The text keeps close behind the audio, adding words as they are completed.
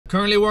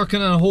Currently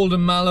working on a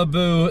Holden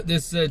Malibu.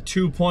 This is a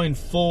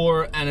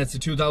 2.4 and it's a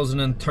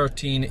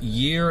 2013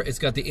 year. It's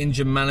got the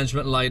engine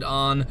management light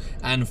on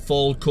and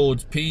fault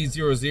codes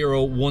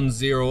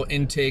P0010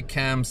 intake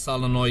cam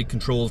solenoid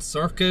control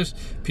circuit,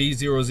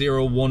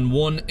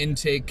 P0011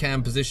 intake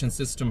cam position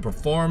system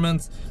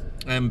performance,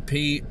 and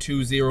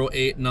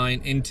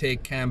P2089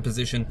 intake cam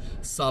position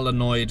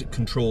solenoid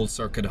control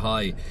circuit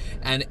high.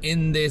 And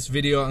in this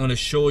video I'm going to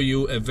show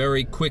you a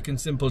very quick and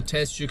simple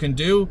test you can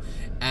do,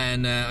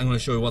 and I'm going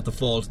to show you what the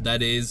fault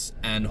that is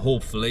and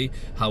hopefully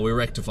how we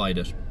rectified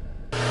it.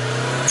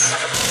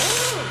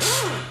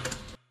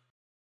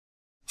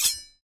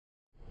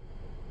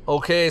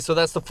 Okay, so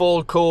that's the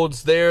fault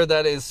codes there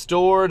that is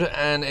stored,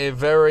 and a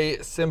very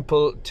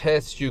simple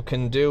test you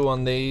can do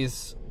on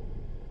these.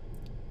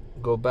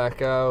 Go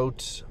back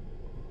out,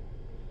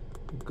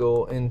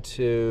 go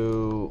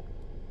into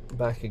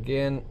back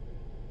again,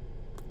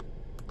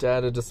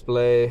 data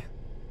display,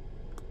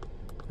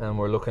 and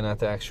we're looking at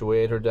the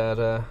actuator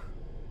data.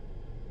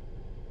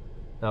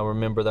 Now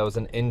remember that was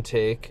an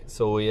intake,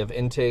 so we have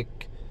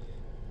intake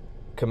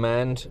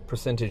command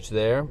percentage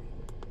there,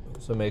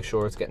 so make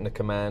sure it's getting the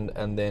command,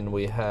 and then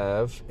we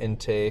have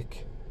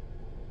intake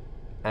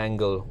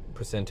angle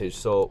percentage.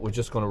 So we're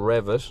just going to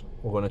rev it.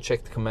 We're going to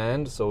check the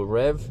command, so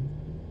rev.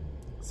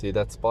 See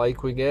that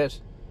spike we get?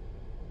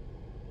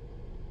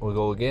 We'll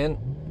go again,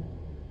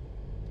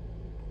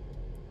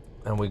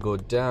 and we go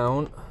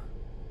down,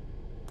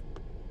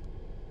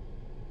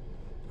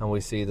 and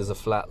we see there's a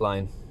flat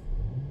line.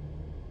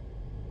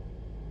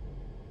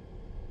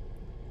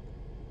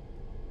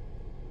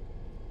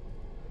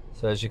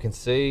 So as you can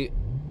see,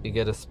 you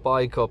get a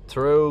spike up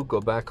through, go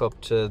back up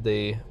to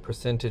the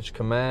percentage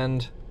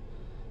command.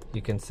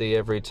 You can see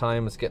every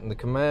time it's getting the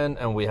command,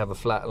 and we have a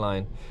flat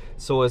line.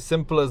 So as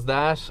simple as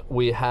that,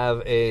 we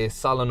have a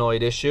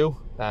solenoid issue,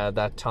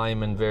 that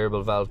time and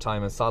variable valve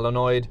time and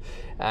solenoid.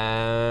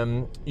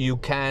 You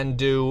can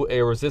do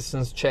a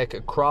resistance check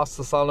across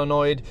the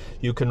solenoid.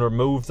 You can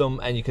remove them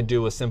and you can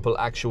do a simple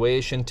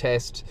actuation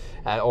test,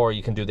 or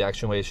you can do the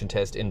actuation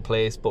test in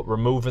place, but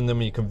removing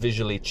them you can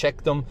visually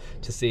check them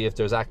to see if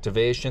there's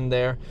activation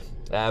there.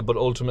 But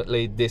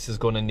ultimately this is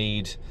going to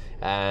need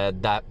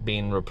that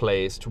being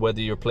replaced.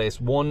 Whether you replace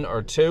one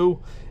or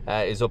two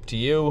is up to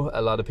you.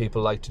 A lot of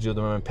people like to do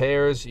them in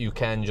pairs. You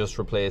can just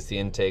replace the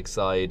intake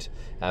side,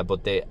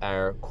 but they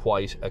are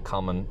quite a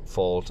common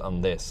fault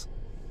on this.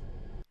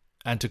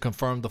 And to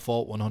confirm the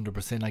fault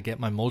 100%, I get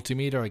my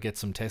multimeter, I get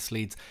some test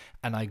leads,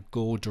 and I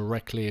go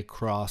directly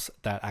across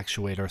that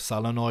actuator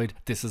solenoid.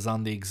 This is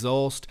on the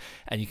exhaust,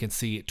 and you can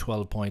see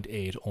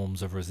 12.8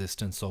 ohms of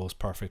resistance, so it's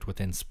perfect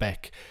within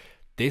spec.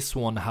 This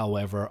one,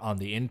 however, on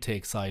the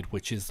intake side,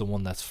 which is the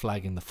one that's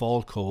flagging the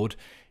fault code,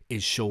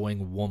 is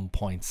showing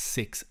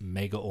 1.6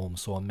 mega ohms.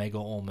 So a mega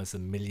ohm is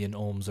 1,000,000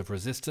 ohms of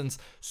resistance.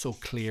 So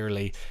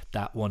clearly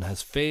that one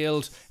has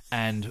failed,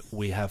 and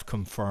we have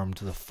confirmed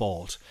the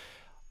fault.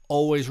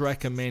 Always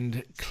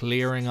recommend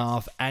clearing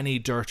off any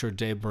dirt or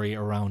debris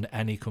around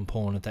any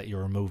component that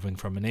you're removing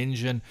from an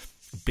engine,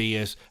 be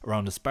it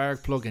around a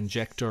spark plug,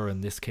 injector, in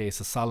this case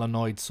a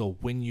solenoid. So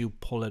when you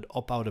pull it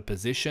up out of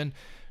position,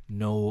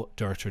 no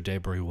dirt or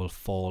debris will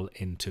fall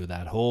into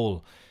that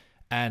hole.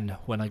 And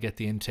when I get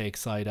the intake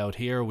side out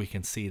here, we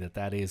can see that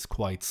that is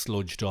quite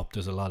sludged up.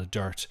 There's a lot of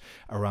dirt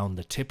around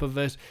the tip of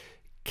it.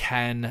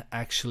 Can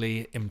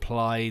actually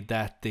imply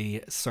that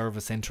the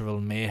service interval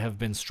may have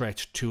been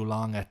stretched too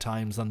long at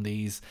times on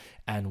these,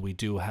 and we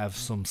do have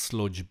some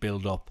sludge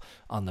build up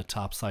on the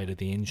top side of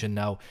the engine.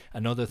 Now,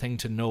 another thing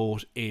to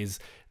note is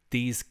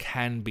these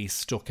can be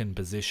stuck in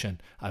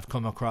position. I've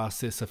come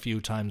across this a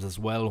few times as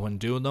well when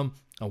doing them,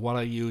 and what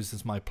I use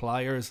is my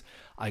pliers.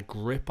 I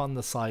grip on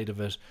the side of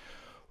it,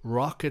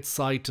 rock it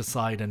side to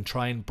side, and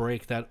try and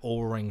break that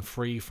O-ring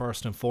free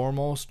first and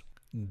foremost.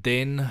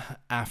 Then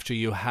after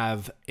you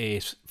have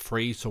it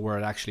free, so where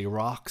it actually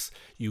rocks,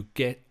 you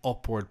get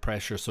upward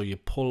pressure, so you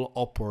pull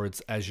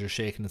upwards as you're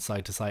shaking it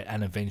side to side,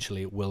 and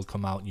eventually it will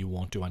come out and you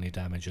won't do any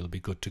damage. It'll be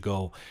good to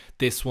go.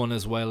 This one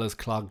as well is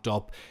clogged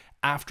up.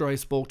 After I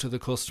spoke to the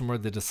customer,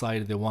 they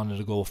decided they wanted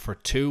to go for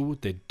two.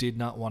 They did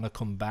not want to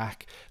come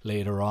back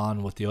later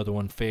on with the other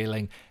one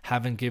failing.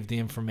 Haven't give the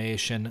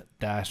information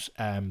that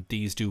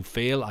these do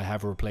fail. I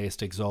have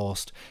replaced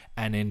exhaust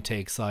and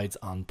intake sides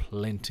on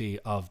plenty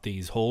of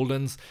these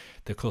Holdens.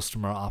 The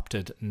customer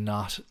opted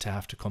not to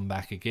have to come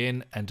back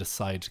again and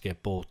decided to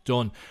get both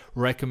done.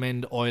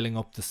 Recommend oiling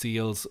up the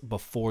seals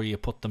before you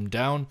put them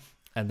down,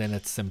 and then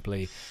it's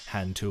simply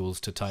hand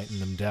tools to tighten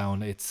them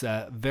down. It's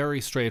a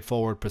very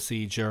straightforward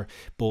procedure.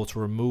 Both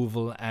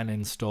removal and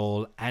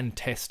install and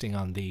testing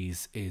on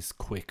these is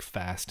quick,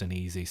 fast and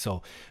easy,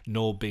 so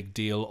no big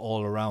deal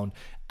all around.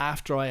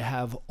 After I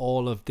have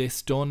all of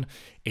this done,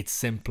 it's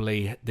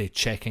simply the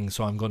checking.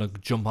 So I'm going to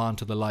jump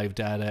onto the live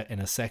data in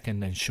a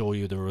second and show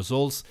you the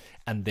results,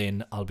 and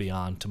then I'll be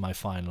on to my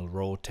final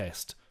road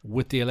test.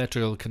 With the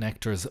electrical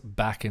connectors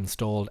back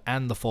installed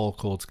and the fault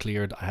codes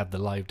cleared, I have the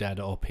live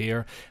data up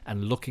here,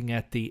 and looking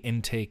at the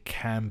intake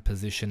cam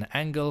position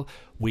angle,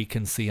 we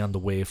can see on the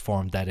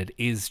waveform that it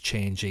is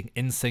changing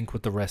in sync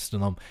with the rest of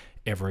them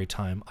every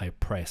time I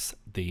press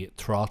the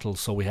throttle.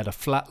 So we had a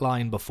flat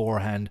line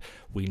beforehand,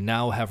 we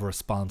now have a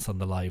response on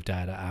the live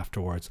data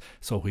afterwards,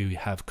 so we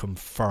have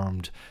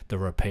confirmed the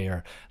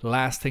repair.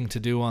 Last thing to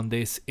do on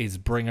this is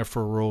bring it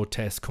for a road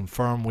test,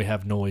 confirm we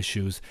have no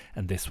issues,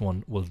 and this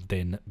one will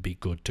then be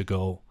good to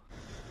go.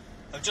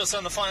 I'm just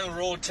on the final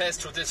road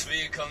test with this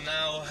vehicle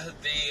now.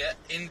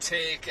 The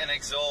intake and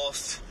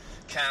exhaust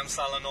cam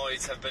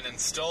solenoids have been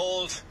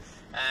installed,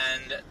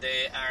 and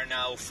they are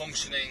now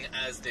functioning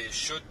as they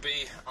should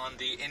be. On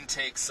the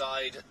intake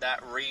side,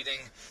 that reading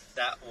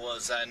that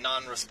was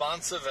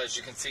non-responsive, as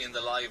you can see in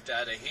the live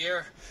data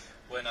here.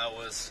 When I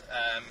was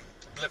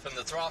blipping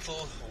the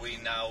throttle, we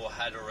now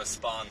had a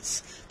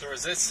response. The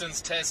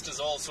resistance test is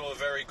also a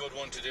very good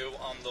one to do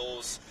on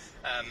those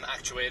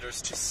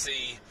actuators to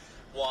see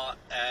what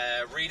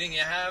reading you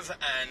have,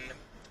 and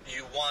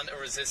you want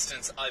a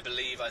resistance, I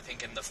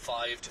think in the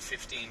 5 to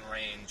 15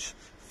 range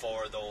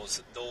for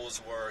those.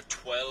 Those were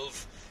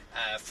 12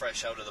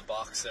 fresh out of the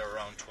box. They were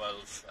around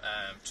 12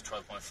 to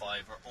 12.5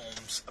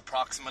 ohms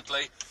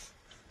approximately.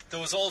 There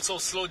was also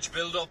sludge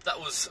buildup that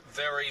was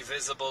very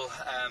visible.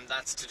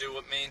 That's to do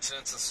with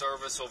maintenance and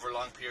service over a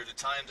long period of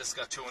time. This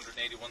got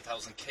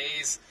 281,000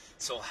 Ks,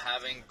 so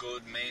having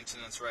good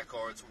maintenance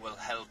records will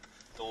help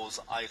those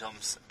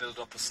items.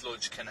 Build-up of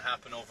sludge can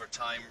happen over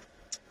time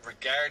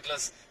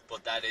regardless,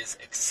 but that is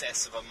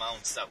excessive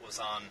amounts that was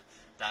on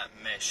that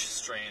mesh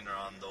strainer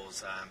on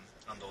those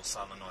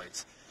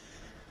solenoids.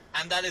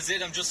 And that is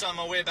it. I'm just on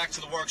my way back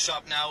to the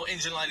workshop now.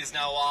 Engine light is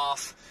now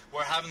off.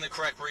 We're having the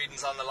correct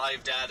readings on the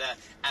live data,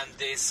 and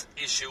this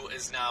issue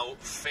is now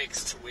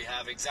fixed. We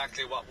have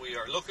exactly what we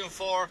are looking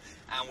for,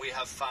 and we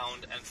have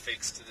found and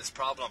fixed this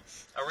problem.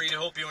 I really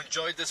hope you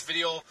enjoyed this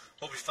video.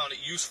 Hope you found it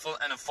useful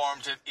and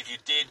informative. If you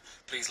did,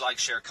 please like,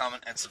 share,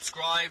 comment, and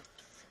subscribe,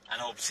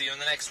 and I hope to see you in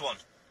the next one.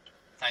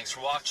 Thanks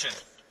for watching.